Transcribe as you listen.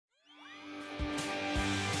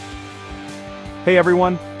Hey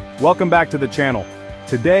everyone, welcome back to the channel.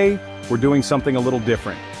 Today, we're doing something a little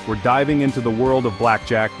different. We're diving into the world of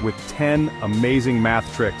blackjack with 10 amazing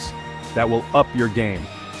math tricks that will up your game.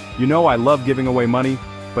 You know I love giving away money,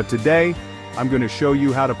 but today, I'm going to show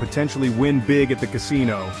you how to potentially win big at the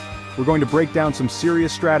casino. We're going to break down some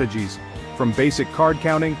serious strategies, from basic card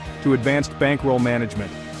counting to advanced bankroll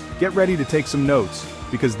management. Get ready to take some notes,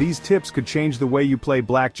 because these tips could change the way you play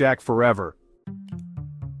blackjack forever.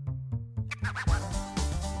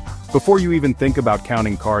 Before you even think about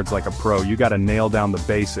counting cards like a pro, you gotta nail down the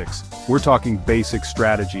basics. We're talking basic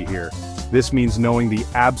strategy here. This means knowing the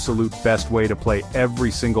absolute best way to play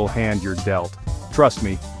every single hand you're dealt. Trust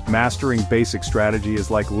me, mastering basic strategy is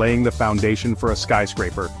like laying the foundation for a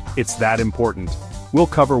skyscraper. It's that important. We'll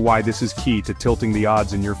cover why this is key to tilting the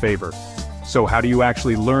odds in your favor. So how do you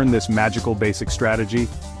actually learn this magical basic strategy?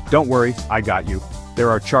 Don't worry, I got you. There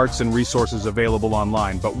are charts and resources available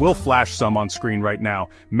online, but we'll flash some on screen right now.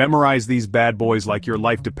 Memorize these bad boys like your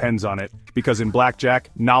life depends on it, because in blackjack,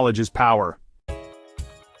 knowledge is power.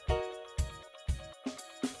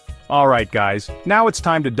 Alright guys, now it's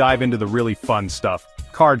time to dive into the really fun stuff,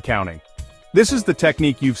 card counting. This is the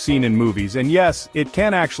technique you've seen in movies, and yes, it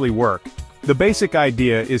can actually work. The basic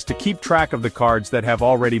idea is to keep track of the cards that have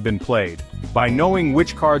already been played. By knowing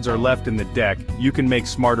which cards are left in the deck, you can make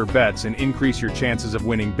smarter bets and increase your chances of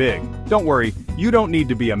winning big. Don't worry, you don't need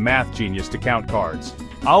to be a math genius to count cards.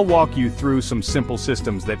 I'll walk you through some simple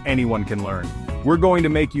systems that anyone can learn. We're going to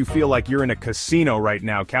make you feel like you're in a casino right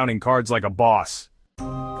now counting cards like a boss.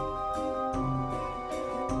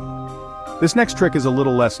 This next trick is a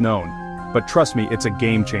little less known, but trust me, it's a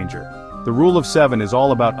game changer. The rule of 7 is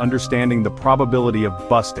all about understanding the probability of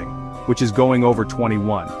busting, which is going over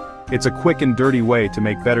 21. It's a quick and dirty way to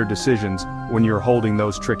make better decisions when you're holding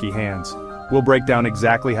those tricky hands. We'll break down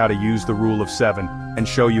exactly how to use the rule of 7 and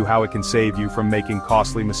show you how it can save you from making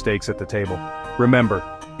costly mistakes at the table. Remember,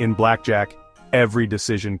 in blackjack, every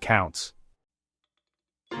decision counts.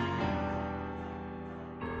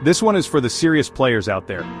 This one is for the serious players out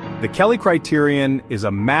there. The Kelly Criterion is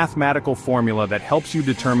a mathematical formula that helps you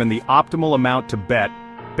determine the optimal amount to bet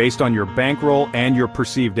based on your bankroll and your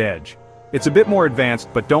perceived edge. It's a bit more advanced,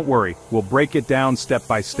 but don't worry, we'll break it down step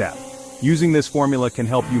by step. Using this formula can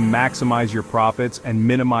help you maximize your profits and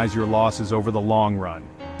minimize your losses over the long run.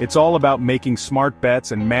 It's all about making smart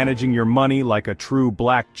bets and managing your money like a true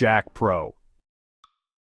blackjack pro.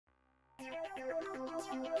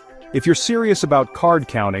 If you're serious about card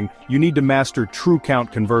counting, you need to master true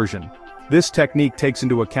count conversion. This technique takes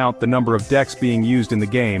into account the number of decks being used in the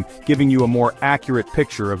game, giving you a more accurate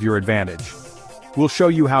picture of your advantage. We'll show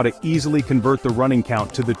you how to easily convert the running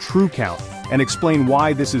count to the true count, and explain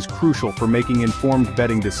why this is crucial for making informed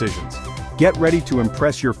betting decisions. Get ready to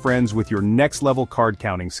impress your friends with your next-level card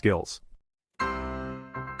counting skills.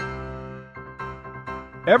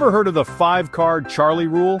 Ever heard of the 5-card Charlie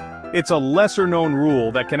rule? It's a lesser-known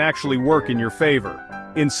rule that can actually work in your favor.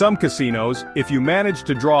 In some casinos, if you manage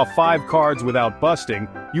to draw 5 cards without busting,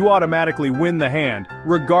 you automatically win the hand,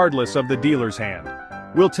 regardless of the dealer's hand.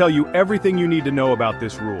 We'll tell you everything you need to know about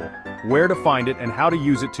this rule, where to find it and how to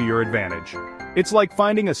use it to your advantage. It's like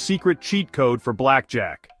finding a secret cheat code for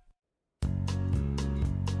blackjack.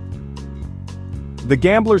 The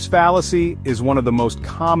gambler's fallacy is one of the most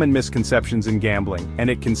common misconceptions in gambling, and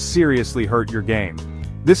it can seriously hurt your game.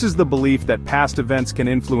 This is the belief that past events can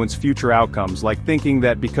influence future outcomes, like thinking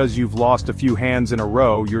that because you've lost a few hands in a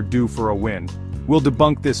row, you're due for a win. We'll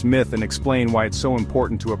debunk this myth and explain why it's so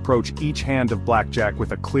important to approach each hand of blackjack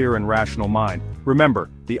with a clear and rational mind.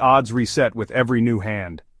 Remember, the odds reset with every new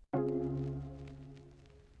hand.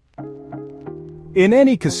 In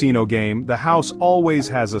any casino game, the house always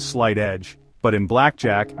has a slight edge. But in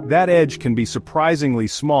blackjack, that edge can be surprisingly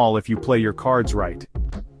small if you play your cards right.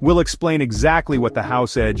 We'll explain exactly what the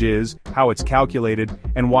house edge is, how it's calculated,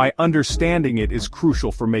 and why understanding it is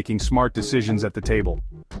crucial for making smart decisions at the table.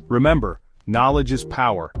 Remember, knowledge is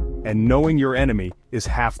power, and knowing your enemy is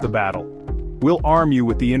half the battle. We'll arm you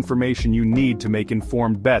with the information you need to make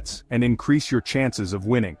informed bets and increase your chances of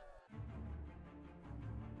winning.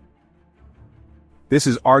 This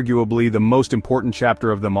is arguably the most important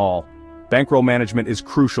chapter of them all. Bankroll management is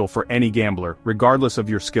crucial for any gambler, regardless of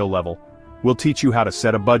your skill level. We'll teach you how to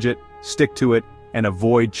set a budget, stick to it, and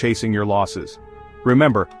avoid chasing your losses.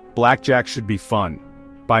 Remember, blackjack should be fun.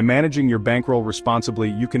 By managing your bankroll responsibly,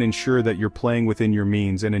 you can ensure that you're playing within your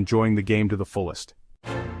means and enjoying the game to the fullest.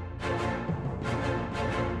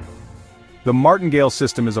 The Martingale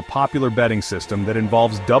system is a popular betting system that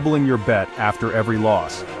involves doubling your bet after every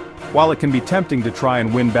loss. While it can be tempting to try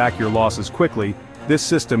and win back your losses quickly, This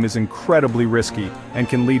system is incredibly risky and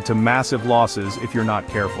can lead to massive losses if you're not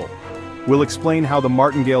careful. We'll explain how the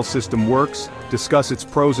Martingale system works, discuss its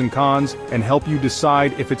pros and cons, and help you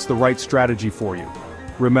decide if it's the right strategy for you.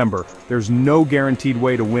 Remember, there's no guaranteed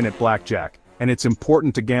way to win at blackjack, and it's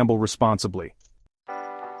important to gamble responsibly.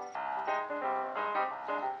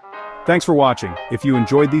 Thanks for watching. If you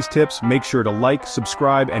enjoyed these tips, make sure to like,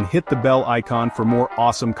 subscribe, and hit the bell icon for more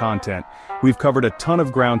awesome content. We've covered a ton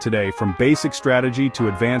of ground today, from basic strategy to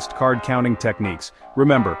advanced card counting techniques.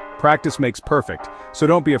 Remember, practice makes perfect, so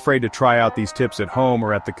don't be afraid to try out these tips at home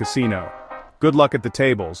or at the casino. Good luck at the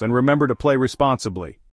tables, and remember to play responsibly.